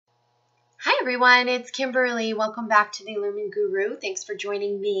everyone, it's Kimberly. Welcome back to the Lumen Guru. Thanks for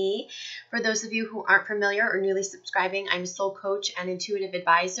joining me. For those of you who aren't familiar or newly subscribing, I'm a soul coach and intuitive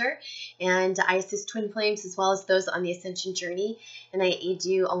advisor, and I assist twin flames as well as those on the ascension journey, and I aid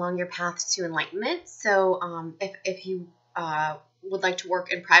you along your path to enlightenment. So if you would like to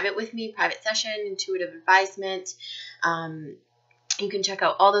work in private with me, private session, intuitive advisement, you can check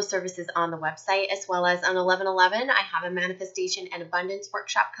out all those services on the website, as well as on 11/11, I have a manifestation and abundance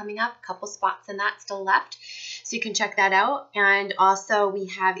workshop coming up. A couple spots in that still left, so you can check that out. And also, we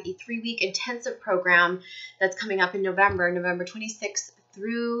have a 3-week intensive program that's coming up in November 26th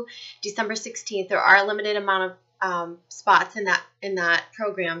through December 16th. There are a limited amount of spots in that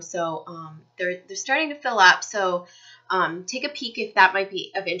program, so they're starting to fill up. So take a peek if that might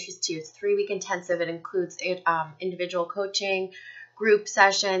be of interest to you. It's a 3-week intensive. It includes individual coaching, group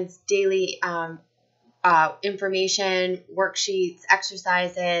sessions, daily information, worksheets,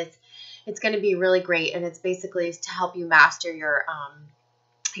 exercises. It's going to be really great, and it's basically to help you master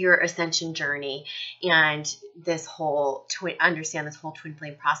your ascension journey and understand this whole twin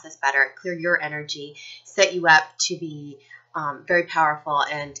flame process better, clear your energy, set you up to be very powerful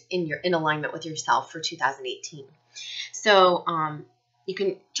and in alignment with yourself for 2018. So you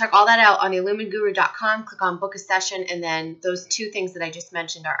can check all that out on illuminguru.com. Click on book a session, and then those two things that I just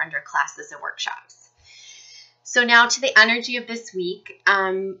mentioned are under classes and workshops. So now to the energy of this week.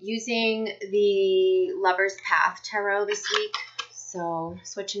 I'm using the Lover's Path Tarot this week, so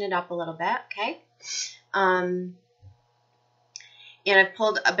switching it up a little bit, okay? And I've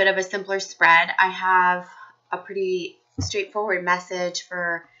pulled a bit of a simpler spread. I have a pretty straightforward message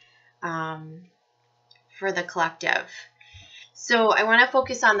for the collective. So I want to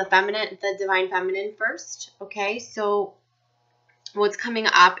focus on the divine feminine first, okay? So what's coming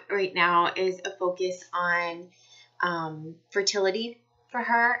up right now is a focus on fertility for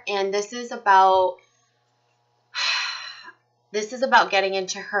her, and this is about getting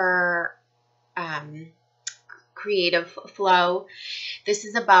into her creative flow. This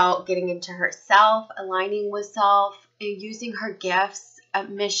is about getting into herself, aligning with self, and using her gifts,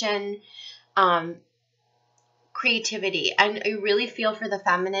 mission, creativity. And I really feel for the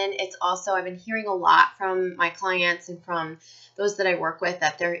feminine. It's also, I've been hearing a lot from my clients and from those that I work with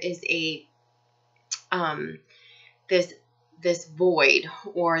that there is a this void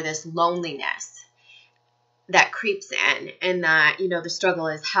or this loneliness that creeps in, and that, you know, the struggle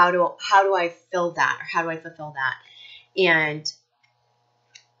is how do I fill that, or how do I fulfill that? And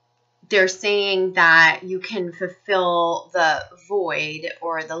they're saying that you can fulfill the void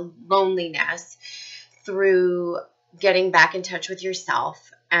or the loneliness through getting back in touch with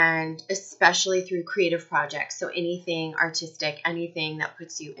yourself, and especially through creative projects. So anything artistic, anything that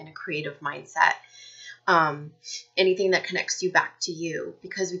puts you in a creative mindset, anything that connects you back to you,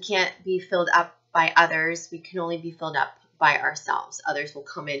 because we can't be filled up by others. We can only be filled up by ourselves. Others will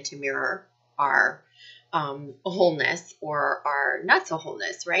come in to mirror our wholeness or our not so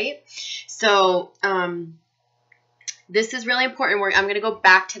wholeness, right? So this is really important. I'm going to go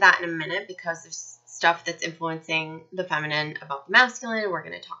back to that in a minute, because there's stuff that's influencing the feminine about the masculine, and we're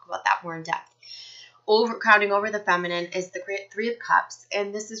going to talk about that more in depth. Crowding over the feminine is the Three of Cups,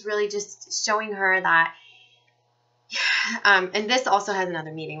 and this is really just showing her that, and this also has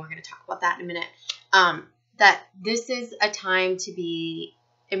another meaning, we're going to talk about that in a minute, that this is a time to be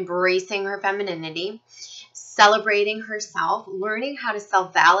embracing her femininity, celebrating herself, learning how to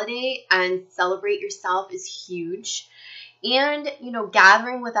self-validate and celebrate yourself is huge. And, you know,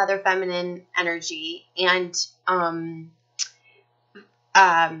 gathering with other feminine energy and,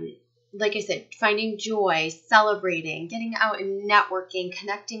 like I said, finding joy, celebrating, getting out and networking,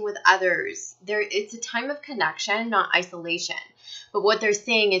 connecting with others. It's a time of connection, not isolation. But what they're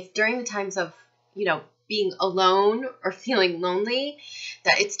saying is during the times of, you know, being alone or feeling lonely,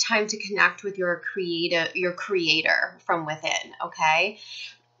 that it's time to connect with your creator from within, okay?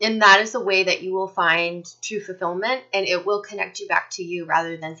 And that is a way that you will find true fulfillment, and it will connect you back to you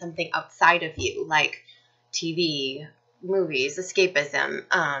rather than something outside of you, like TV, movies, escapism,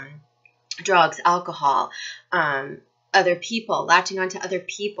 drugs, alcohol, other people, latching onto other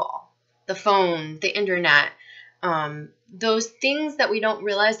people, the phone, the internet, those things that we don't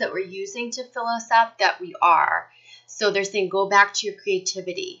realize that we're using to fill us up, that we are. So they're saying go back to your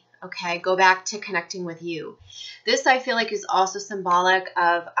creativity. Okay, go back to connecting with you. This, I feel like, is also symbolic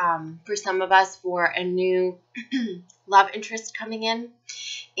of, for some of us, for a new love interest coming in.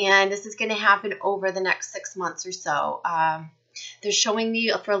 And this is going to happen over the next 6 months or so. They're showing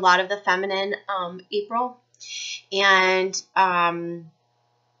me, for a lot of the feminine, April. And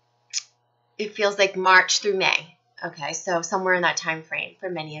it feels like March through May. Okay, so somewhere in that time frame for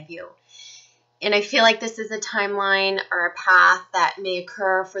many of you. And I feel like this is a timeline or a path that may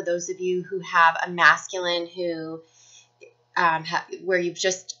occur for those of you who have a masculine who, where you've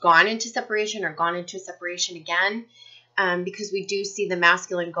just gone into separation or gone into separation again, because we do see the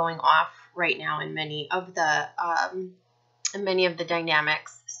masculine going off right now in many of the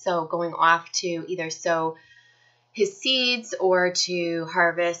dynamics. So going off to either sow his seeds or to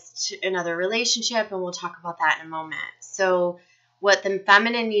harvest another relationship, and we'll talk about that in a moment. So what the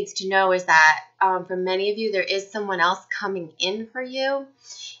feminine needs to know is that for many of you, there is someone else coming in for you,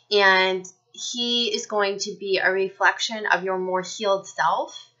 and he is going to be a reflection of your more healed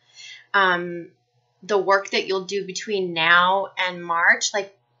self. The work that you'll do between now and March,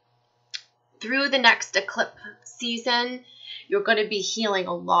 like through the next eclipse season, you're going to be healing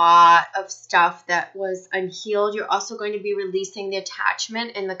a lot of stuff that was unhealed. You're also going to be releasing the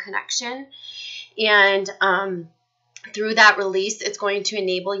attachment and the connection. And through that release, it's going to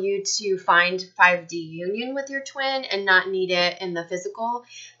enable you to find 5D union with your twin and not need it in the physical.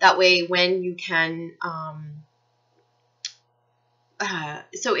 That way, when you can...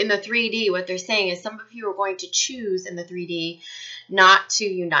 so in the 3D, what they're saying is some of you are going to choose in the 3D not to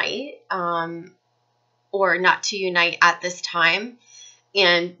unite, or not to unite at this time,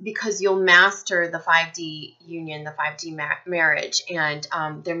 and because you'll master the 5D union, the 5D marriage, and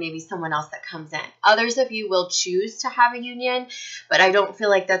there may be someone else that comes in. Others of you will choose to have a union, but I don't feel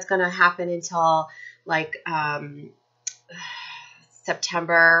like that's going to happen until like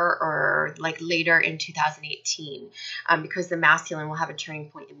September or like later in 2018, because the masculine will have a turning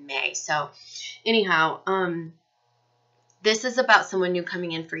point in May. So anyhow, this is about someone new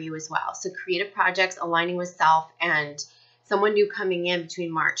coming in for you as well. So creative projects, aligning with self, and someone new coming in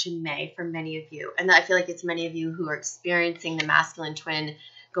between March and May for many of you. And I feel like it's many of you who are experiencing the masculine twin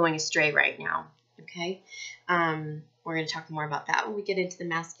going astray right now. Okay. We're going to talk more about that when we get into the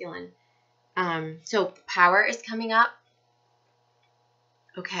masculine. So power is coming up.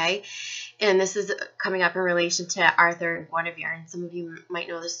 Okay, and this is coming up in relation to Arthur and Guinevere, and some of you might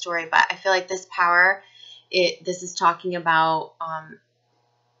know this story, but I feel like this power, this is talking about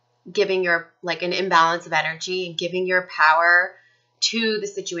giving your, like an imbalance of energy and giving your power to the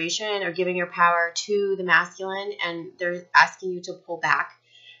situation or giving your power to the masculine, and they're asking you to pull back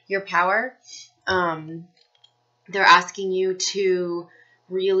your power. They're asking you to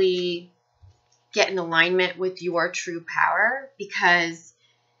really get in alignment with your true power, because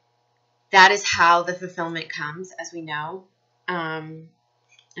that is how the fulfillment comes, as we know. I'm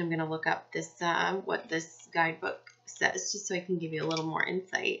going to look up this what this guidebook says, just so I can give you a little more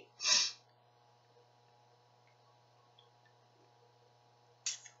insight.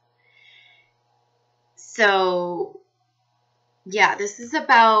 So, yeah, this is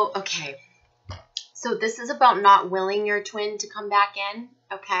about, okay. So this is about not willing your twin to come back in,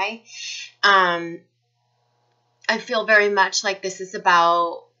 okay? I feel very much like this is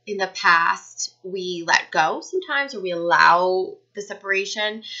about, in the past, we let go sometimes, or we allow the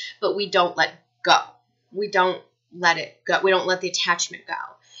separation, but we don't let go. We don't let it go. We don't let the attachment go.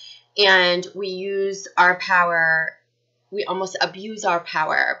 And we use our power, we almost abuse our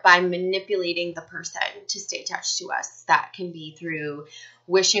power by manipulating the person to stay attached to us. That can be through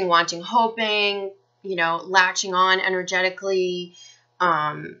wishing, wanting, hoping, you know, latching on energetically,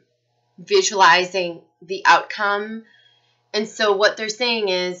 visualizing the outcome. And so what they're saying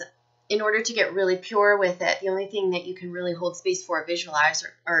is, in order to get really pure with it, the only thing that you can really hold space for, visualize,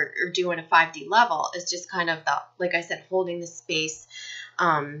 or do on a 5D level is just kind of the, like I said, holding the space.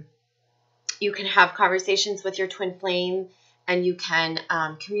 You can have conversations with your twin flame, and you can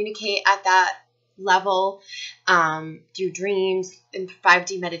communicate at that level through dreams and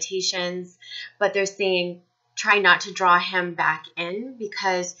 5D meditations. But they're saying try not to draw him back in,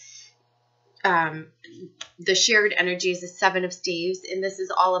 because the shared energy is the 7 of Staves, and this is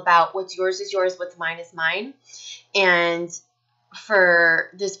all about what's yours is yours, what's mine is mine. And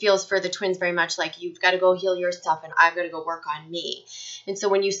this feels for the twins very much like you've got to go heal your stuff and I've got to go work on me. And so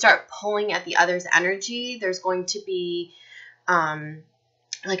when you start pulling at the other's energy, there's going to be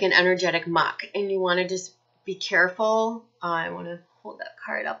like an energetic muck, and you want to just be careful. I want to hold that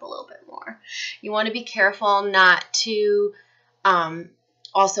card up a little bit more. You want to be careful not to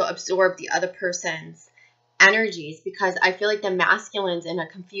also absorb the other person's energies, because I feel like the masculine's in a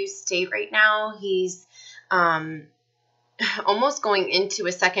confused state right now. He's almost going into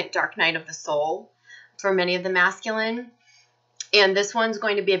a second dark night of the soul for many of the masculine. And this one's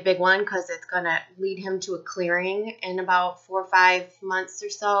going to be a big one, because it's going to lead him to a clearing in about 4 or 5 months or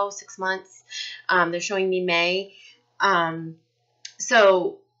so, 6 months. They're showing me May.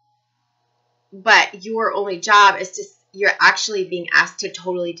 But your only job is you're actually being asked to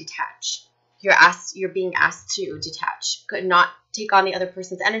totally detach. You're being asked to detach, could not take on the other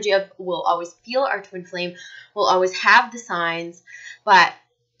person's energy of, we'll always feel our twin flame, we'll always have the signs, but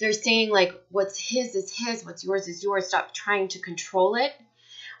they're saying like, what's his is his, what's yours is yours. Stop trying to control it,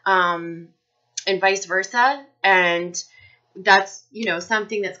 and vice versa. And that's, you know,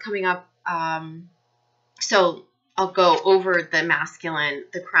 something that's coming up. So I'll go over the masculine.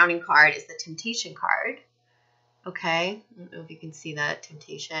 The crowning card is the temptation card. Okay, I don't know if you can see that.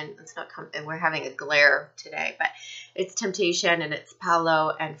 Temptation. It's not we're having a glare today, but it's temptation, and it's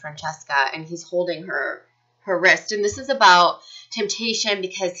Paolo and Francesca, and he's holding her wrist. And this is about temptation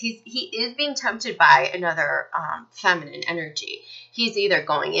because he is being tempted by another feminine energy. He's either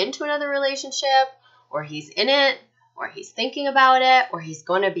going into another relationship, or he's in it, or he's thinking about it, or he's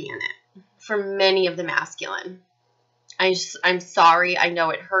going to be in it. For many of the masculine, I'm sorry. I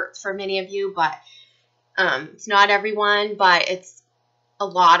know it hurts for many of you, but it's not everyone, but it's a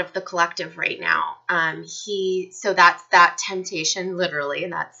lot of the collective right now. So that's that temptation, literally,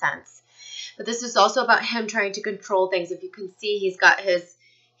 in that sense. But this is also about him trying to control things. If you can see, he's got his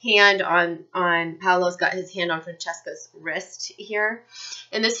hand on Paolo's got his hand on Francesca's wrist here.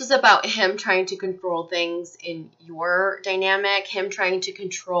 And this was about him trying to control things in your dynamic, him trying to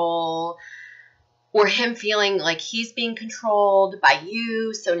control, or him feeling like he's being controlled by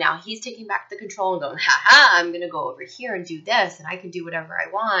you. So now he's taking back the control and going, haha, I'm going to go over here and do this, and I can do whatever I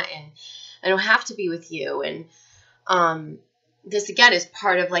want, and I don't have to be with you. And this, again, is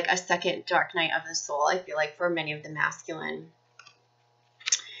part of like a second dark night of the soul, I feel like, for many of the masculine.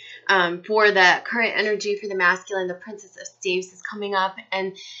 For the current energy for the masculine, the Princess of Staves is coming up.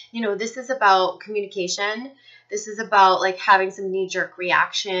 And, you know, this is about communication. This is about like having some knee-jerk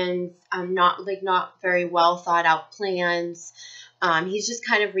reactions, not very well thought out plans. He's just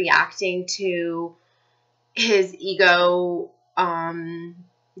kind of reacting to his ego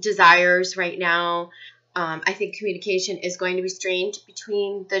desires right now. I think communication is going to be strained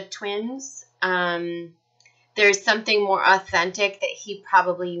between the twins. There's something more authentic that he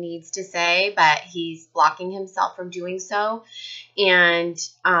probably needs to say, but he's blocking himself from doing so. And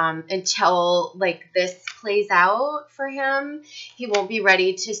until like this plays out for him, he won't be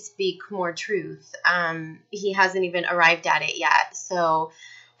ready to speak more truth. He hasn't even arrived at it yet. So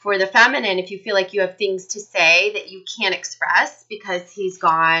for the feminine, if you feel like you have things to say that you can't express because he's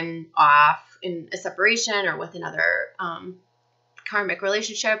gone off in a separation or with another karmic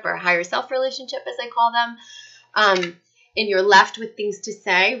relationship or higher self relationship, as I call them, and you're left with things to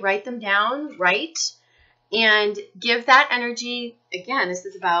say, write them down, and give that energy. Again, this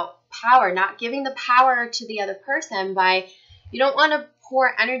is about power, not giving the power to the other person you don't want to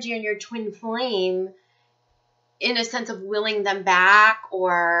pour energy on your twin flame in a sense of willing them back,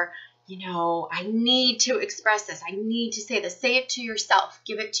 or, you know, I need to express this. I need to say this. Say it to yourself.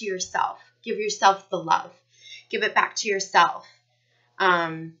 Give it to yourself. Give yourself the love. Give it back to yourself.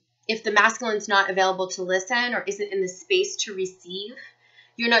 If the masculine's not available to listen or isn't in the space to receive,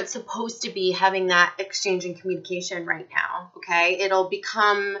 you're not supposed to be having that exchange and communication right now, okay? It'll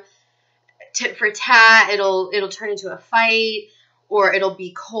become tit for tat. It'll turn into a fight, or it'll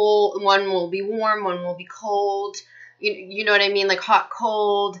be cold. One will be warm, one will be cold. You know what I mean? Like hot,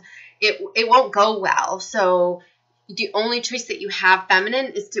 cold. It won't go well. So the only choice that you have, feminine,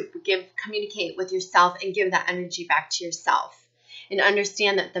 is to communicate with yourself and give that energy back to yourself. And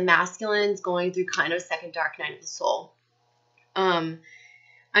understand that the masculine's going through kind of a second dark night of the soul.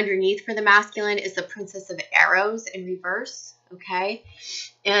 Underneath for the masculine is the Princess of Arrows in reverse, okay?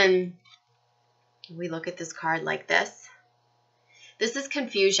 And we look at this card like this. This is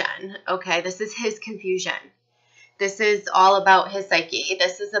confusion, okay? This is his confusion. This is all about his psyche.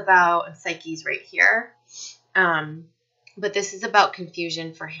 This is about, psyche's right here. But this is about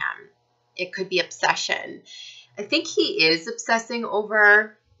confusion for him. It could be obsession. I think he is obsessing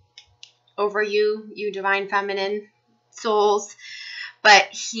over you divine feminine souls, but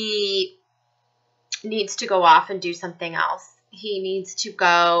he needs to go off and do something else. He needs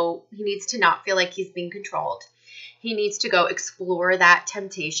to not feel like he's being controlled. He needs to go explore that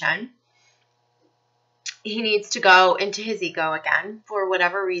temptation. He needs to go into his ego again for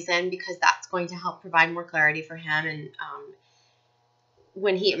whatever reason, because that's going to help provide more clarity for him. And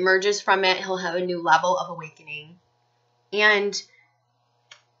when he emerges from it, he'll have a new level of awakening. And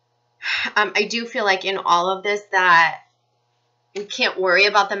I do feel like in all of this that we can't worry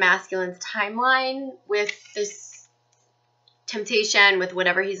about the masculine's timeline with this temptation, with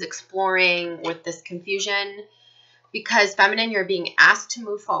whatever he's exploring, with this confusion. Because feminine, you're being asked to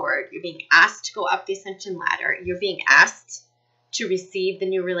move forward. You're being asked to go up the ascension ladder. You're being asked to receive the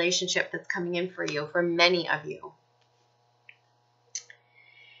new relationship that's coming in for you, for many of you.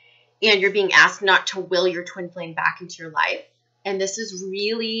 and you're being asked not to will your twin flame back into your life. And this is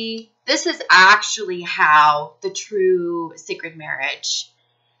actually how the true sacred marriage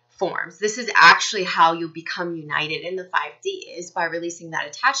forms. This is actually how you become united in the 5D, is by releasing that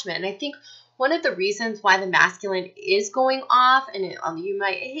attachment. And I think one of the reasons why the masculine is going off, and you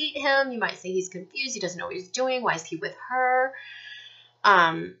might hate him, you might say he's confused, he doesn't know what he's doing, why is he with her?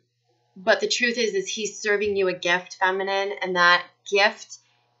 But the truth is he's serving you a gift, feminine, and that gift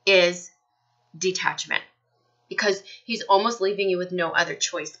is detachment. Because he's almost leaving you with no other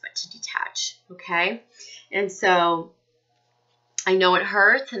choice but to detach, okay? And so I know it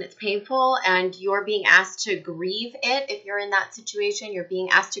hurts and it's painful, and you're being asked to grieve it. If you're in that situation, you're being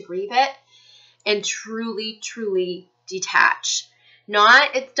asked to grieve it and truly, truly detach.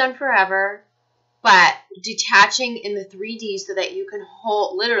 Not it's done forever, but detaching in the 3D so that you can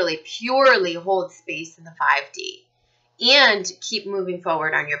hold, literally, purely hold space in the 5D and keep moving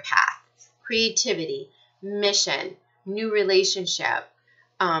forward on your path. Creativity, mission, new relationship,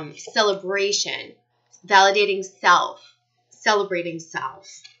 celebration, validating self, celebrating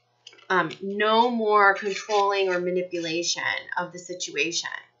self. No more controlling or manipulation of the situation.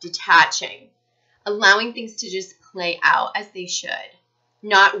 Detaching. Allowing things to just play out as they should.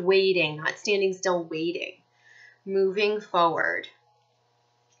 Not waiting, not standing still waiting. Moving forward.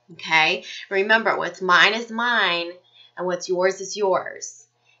 Okay? Remember, what's mine is mine, and what's yours is yours.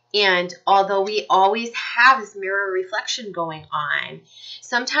 And although we always have this mirror reflection going on,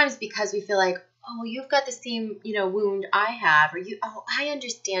 sometimes because we feel like, oh, you've got the same, wound I have, or I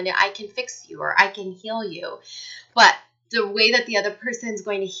understand it, I can fix you, or I can heal you. But the way that the other person is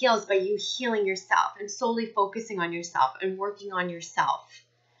going to heal is by you healing yourself and solely focusing on yourself and working on yourself,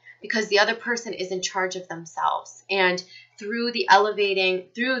 because the other person is in charge of themselves. And through the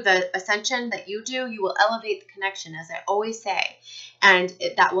ascension that you do, you will elevate the connection, as I always say. And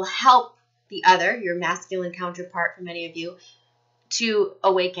that will help the other, your masculine counterpart for many of you, to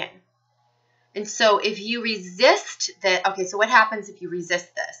awaken. And so if you resist that, okay, so what happens if you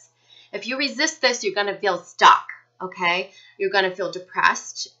resist this? If you resist this, you're going to feel stuck, okay? You're going to feel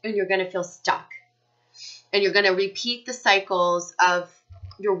depressed, and you're going to feel stuck. And you're going to repeat the cycles of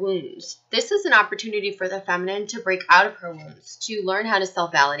your wounds. This is an opportunity for the feminine to break out of her wounds, to learn how to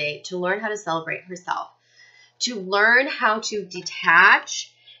self-validate, to learn how to celebrate herself, to learn how to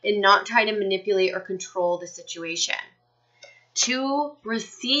detach and not try to manipulate or control the situation, to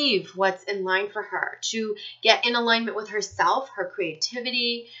receive what's in line for her, to get in alignment with herself, her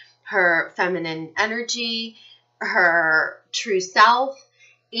creativity, her feminine energy, her true self,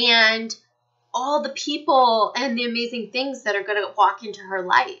 and all the people and the amazing things that are going to walk into her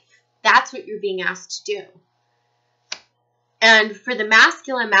life. That's what you're being asked to do. And for the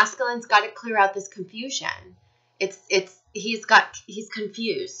masculine's got to clear out this confusion. He's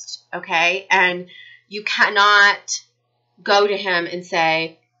confused, okay? And you cannot go to him and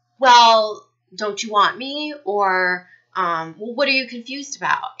say, well, don't you want me? Or, well, what are you confused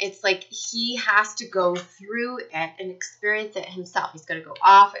about? It's like he has to go through it and experience it himself. He's got to go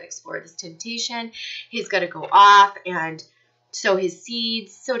off and explore this temptation. He's got to go off and sow his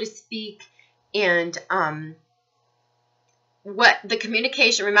seeds, so to speak. And remember, the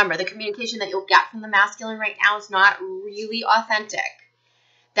communication that you'll get from the masculine right now is not really authentic.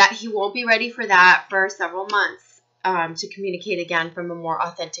 That he won't be ready for that for several months. To communicate again from a more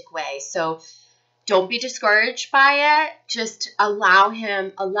authentic way. So don't be discouraged by it. Just allow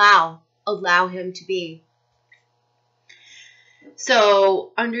him to be.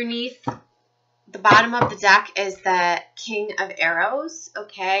 So underneath the bottom of the deck is the King of Arrows.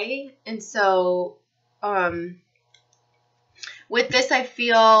 Okay. And so, with this, I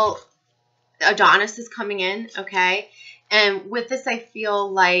feel Adonis is coming in. Okay. And with this, I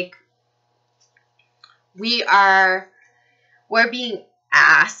feel like we're being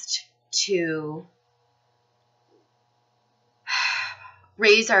asked to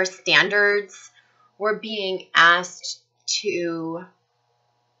raise our standards. We're being asked to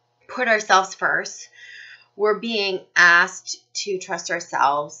put ourselves first. We're being asked to trust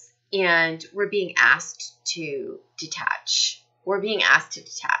ourselves, and we're being asked to detach. We're being asked to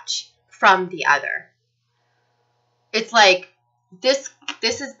detach from the other. It's like this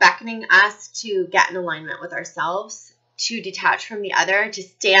is beckoning us to get in alignment with ourselves, to detach from the other, to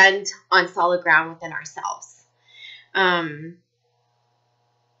stand on solid ground within ourselves.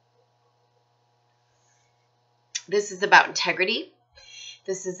 This is about integrity.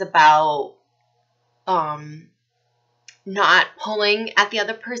 This is about not pulling at the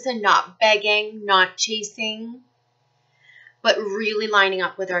other person, not begging, not chasing, but really lining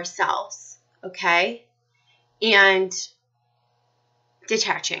up with ourselves, okay? And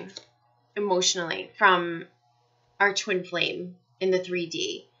detaching. emotionally from our twin flame in the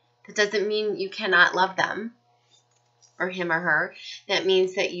 3D. That doesn't mean you cannot love them or him or her. That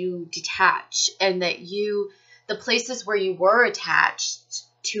means that you detach, and that the places where you were attached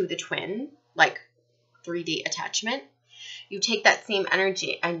to the twin, like 3D attachment, you take that same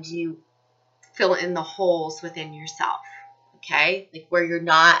energy and you fill in the holes within yourself. Okay? Like where you're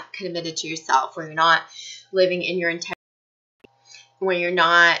not committed to yourself, where you're not living in your integrity, where you're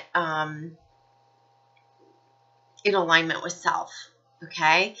not in alignment with self.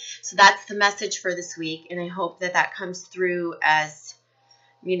 Okay? So that's the message for this week, and I hope that that comes through as,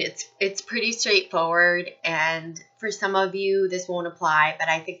 I mean, it's pretty straightforward, and for some of you this won't apply, but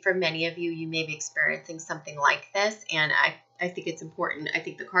I think for many of you, you may be experiencing something like this, and I think it's important. I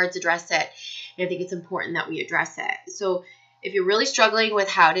think the cards address it, and I think it's important that we address it. So if you're really struggling with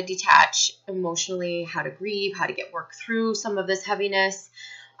how to detach emotionally, how to grieve, how to get work through some of this heaviness,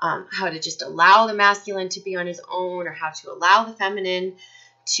 how to just allow the masculine to be on his own, or how to allow the feminine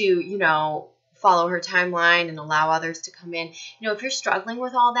to, you know, follow her timeline and allow others to come in. You know, if you're struggling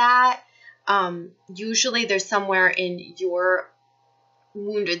with all that, usually there's somewhere in your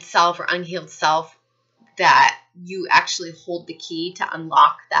wounded self or unhealed self that you actually hold the key to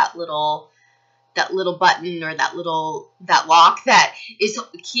unlock that little button, or that lock that is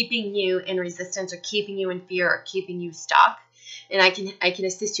keeping you in resistance, or keeping you in fear, or keeping you stuck. And I can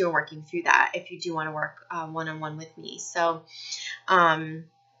assist you in working through that if you do want to work one-on-one with me. So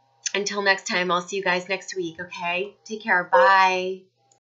until next time, I'll see you guys next week. Okay, take care. Bye.